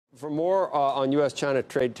For more on U.S.-China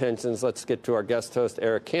trade tensions, let's get to our guest host,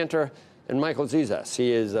 Eric Cantor, and Michael Zezas.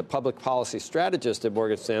 He is a public policy strategist at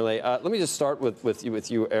Morgan Stanley. Let me just start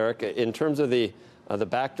with you, Eric. In terms of the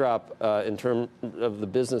backdrop, in terms of the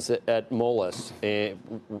business at Moelis,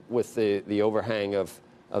 with the overhang of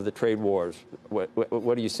the trade wars, what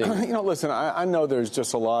are you seeing? Listen, I know there's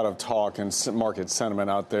just a lot of talk and market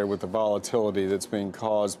sentiment out there with the volatility that's being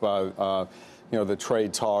caused by the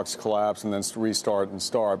trade talks collapse and then restart and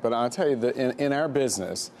start. But I'll tell you that in our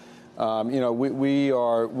business,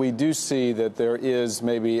 we do see that there is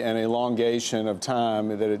maybe an elongation of time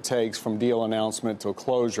that it takes from deal announcement to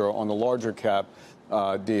closure on the larger cap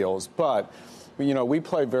deals. But we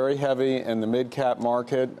play very heavy in the mid-cap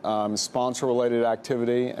market, sponsor-related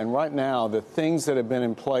activity, and right now the things that have been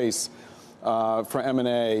in place for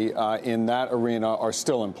M&A in that arena are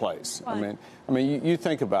still in place. Fine. I mean, you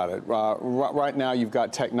think about it. Right now, you've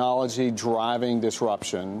got technology driving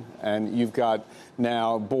disruption, and you've got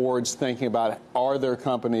now boards thinking about, are their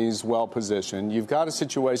companies well positioned? You've got a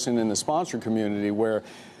situation in the sponsor community where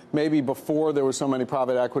maybe before there were so many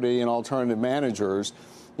private equity and alternative managers,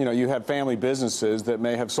 you had family businesses that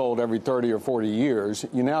may have sold every 30 or 40 years.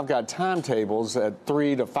 You now have got timetables at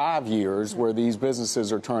 3 to 5 years where these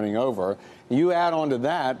businesses are turning over. You add on to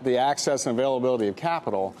that the access and availability of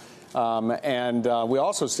capital. And we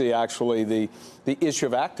also see, actually, the issue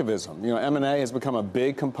of activism. M&A has become a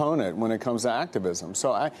big component when it comes to activism.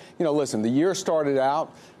 So, listen, the year started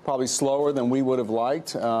out probably slower than we would have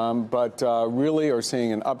liked, but really are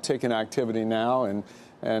seeing an uptick in activity now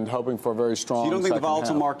and hoping for a very strong. So you don't think the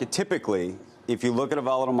volatile half. Market typically, if you look at a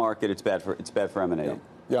volatile market, it's bad for M&A?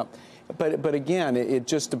 Yeah. But again, it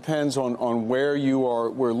just depends on where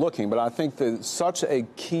we're looking. But I think that such a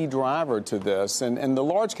key driver to this, and the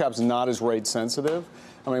large cap's not as rate sensitive.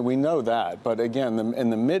 I mean, we know that. But again, in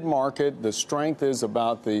the mid-market, the strength is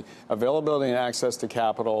about the availability and access to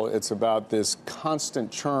capital. It's about this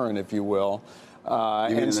constant churn, if you will. You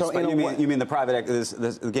mean the private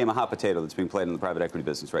this game of hot potato that's being played in the private equity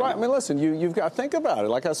business right now? I mean, listen, you've got to think about it.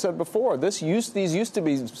 Like I said before, these used to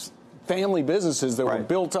be family businesses that were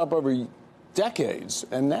built up over decades,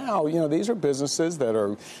 and now these are businesses that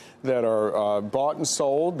are bought and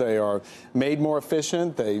sold. They are made more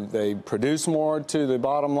efficient. They produce more to the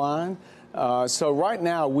bottom line. So right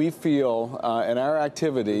now we feel, and our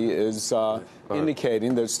activity is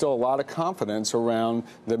indicating there's still a lot of confidence around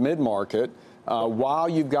the mid-market. While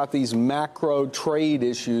you've got these macro trade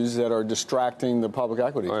issues that are distracting the public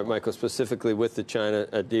equity. All right, Michael, specifically with the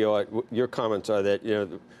China deal, your comments are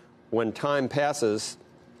that, when time passes,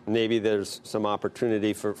 maybe there's some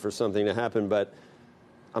opportunity for something to happen, but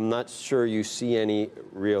I'm not sure you see any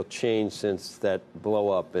real change since that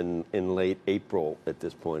blow-up in late April at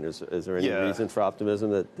this point. Is there any reason for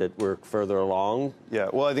optimism that we're further along? Yeah,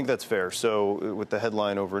 well, I think that's fair. So with the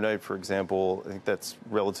headline overnight, for example, I think that's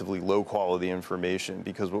relatively low-quality information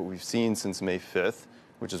because what we've seen since May 5th,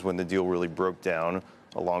 which is when the deal really broke down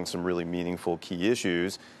along some really meaningful key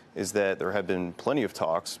issues, is that there have been plenty of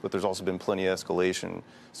talks, but there's also been plenty of escalation.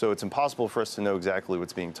 So it's impossible for us to know exactly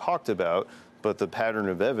what's being talked about, but the pattern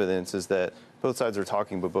of evidence is that both sides are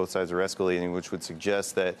talking, but both sides are escalating, which would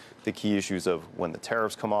suggest that the key issues of when the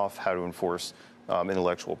tariffs come off, how to enforce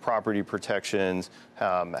intellectual property protections,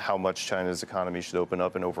 how much China's economy should open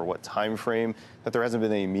up and over what time frame, that there hasn't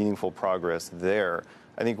been any meaningful progress there.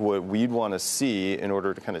 I think what we'd want to see in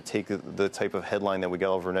order to kind of take the type of headline that we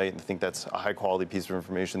got overnight and think that's a high-quality piece of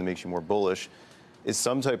information that makes you more bullish is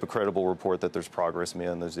some type of credible report that there's progress made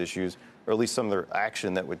on those issues, or at least some other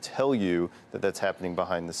action that would tell you that that's happening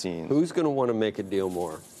behind the scenes. Who's going to want to make a deal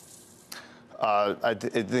more? I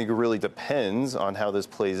think it really depends on how this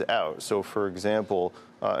plays out. So, for example,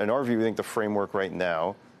 in our view, we think the framework right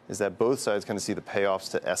now is that both sides kind of see the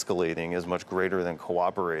payoffs to escalating as much greater than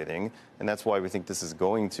cooperating. And that's why we think this is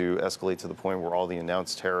going to escalate to the point where all the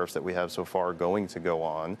announced tariffs that we have so far are going to go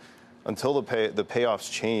on. Until the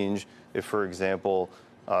payoffs change, if, for example,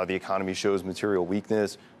 the economy shows material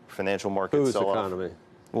weakness, financial markets sell off. Whose economy?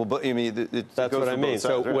 Well, but I mean, that's what I mean.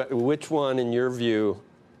 Sides, so right? which one, in your view,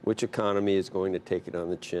 which economy is going to take it on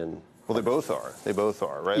the chin? Well, they both are. They both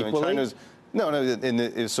are, right? Equally? I mean, China's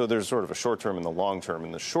so there's sort of a short term and the long term.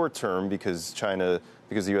 In the short term, because the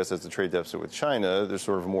U.S. has the trade deficit with China, there's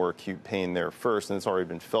sort of more acute pain there first, and it's already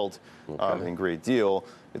been felt in great deal.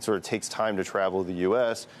 It sort of takes time to travel to the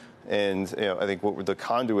U.S. And I think what the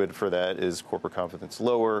conduit for that is corporate confidence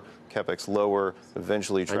lower, capex lower,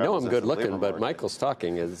 eventually travels. I know I'm good looking, but Michael's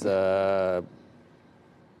talking is. There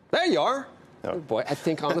you are. No. Boy, I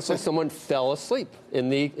think honestly someone fell asleep in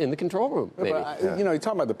the control room. Maybe. You know, you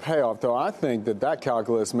talk about the payoff, though. I think that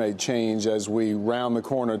calculus may change as we round the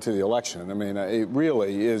corner to the election. I mean, it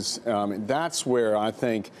really is. That's where I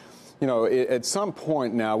think, you know, at some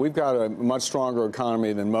point now we've got a much stronger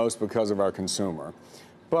economy than most because of our consumer,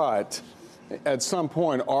 but at some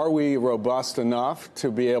point, are we robust enough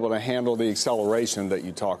to be able to handle the acceleration that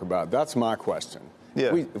you talk about? That's my question.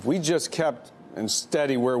 Yeah. If we just kept and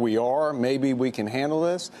steady where we are, maybe we can handle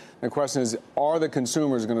this. The question is, are the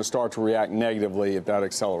consumers going to start to react negatively if that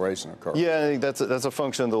acceleration occurs? Yeah, I think that's a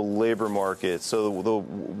function of the labor market. So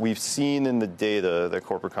we've seen in the data that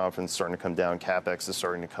corporate confidence is starting to come down, CapEx is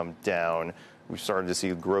starting to come down. We've started to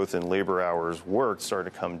see growth in labor hours worked start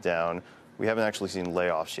to come down. We haven't actually seen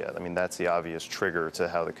layoffs yet. I mean, that's the obvious trigger to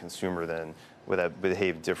how the consumer then would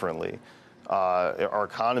behave differently. Our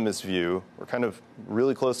economists' view, we're kind of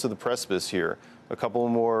really close to the precipice here. A couple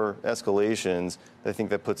more escalations, I think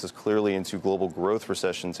that puts us clearly into global growth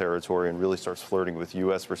recession territory and really starts flirting with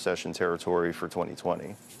U.S. recession territory for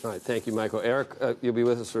 2020. All right, thank you, Michael. Eric, you'll be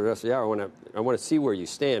with us for the rest of the hour. I want to see where you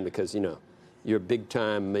stand because, you know, you're a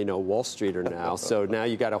big-time, you know, Wall Streeter now. So now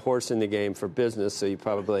you got a horse in the game for business, so you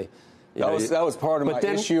probably... That was part of my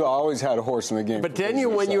issue. I always had a horse in the game. But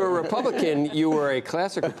then when you were a Republican, you were a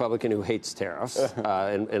classic Republican who hates tariffs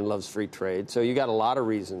and loves free trade. So you got a lot of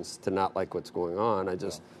reasons to not like what's going on. I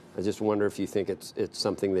just wonder if you think it's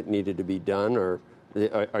something that needed to be done, or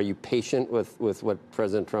are you patient with what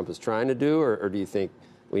President Trump is trying to do, or do you think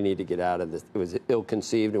we need to get out of this? It was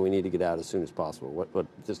ill-conceived, and we need to get out as soon as possible. What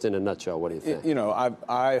just in a nutshell, what do you think? You know,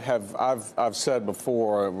 I've said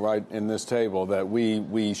before, right in this table, that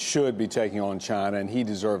we should be taking on China, and he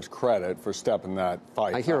deserves credit for stepping that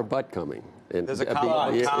fight. I hear a but coming. There's a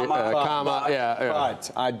comma.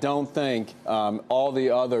 But I don't think all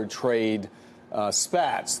the other trade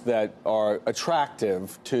spats that are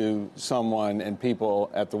attractive to someone and people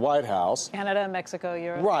at the White House. Canada, Mexico,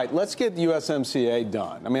 Europe. Right. Let's get the USMCA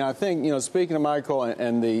done. I mean, I think, you know, speaking of Michael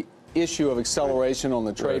and the issue of acceleration on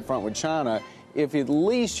the trade front with China, if at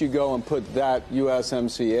least you go and put that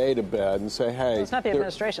USMCA to bed and say, hey... Well, it's not the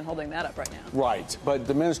administration holding that up right now. Right. But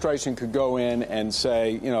the administration could go in and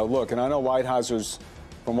say, you know, look, and I know Whitehouser's,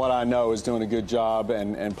 from what I know, is doing a good job,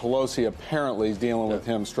 and Pelosi apparently is dealing with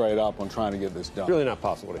him straight up on trying to get this done. It's really not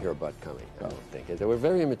possible to hear a but coming, I don't think. We're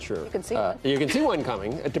very immature. You can see one. You can see one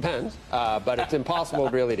coming. It depends. But it's impossible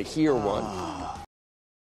really to hear one.